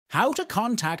How to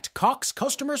contact Cox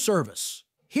customer service.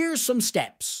 Here's some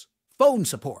steps. Phone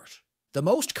support. The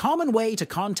most common way to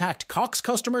contact Cox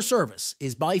customer service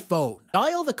is by phone.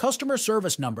 Dial the customer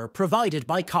service number provided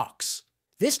by Cox.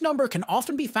 This number can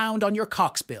often be found on your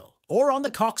Cox bill or on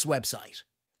the Cox website.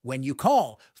 When you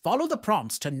call, follow the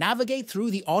prompts to navigate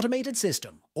through the automated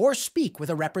system or speak with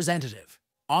a representative.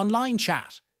 Online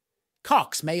chat.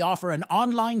 Cox may offer an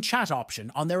online chat option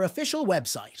on their official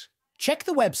website. Check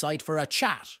the website for a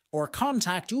chat or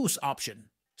contact us option.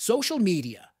 Social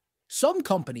media. Some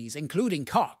companies, including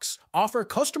Cox, offer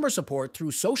customer support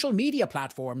through social media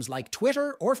platforms like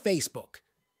Twitter or Facebook.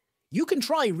 You can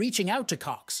try reaching out to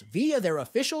Cox via their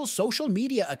official social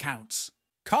media accounts.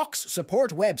 Cox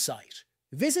Support website.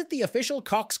 Visit the official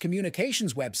Cox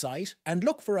Communications website and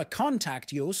look for a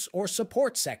Contact Us or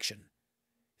Support section.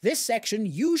 This section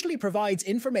usually provides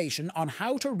information on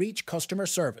how to reach customer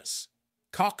service.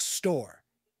 Cox Store.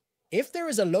 If there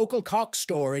is a local Cox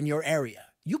store in your area,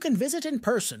 you can visit in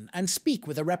person and speak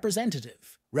with a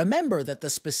representative. Remember that the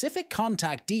specific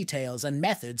contact details and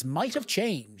methods might have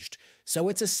changed, so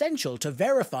it's essential to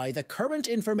verify the current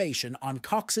information on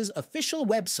Cox's official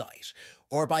website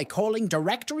or by calling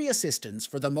directory assistance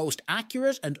for the most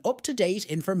accurate and up-to-date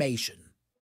information.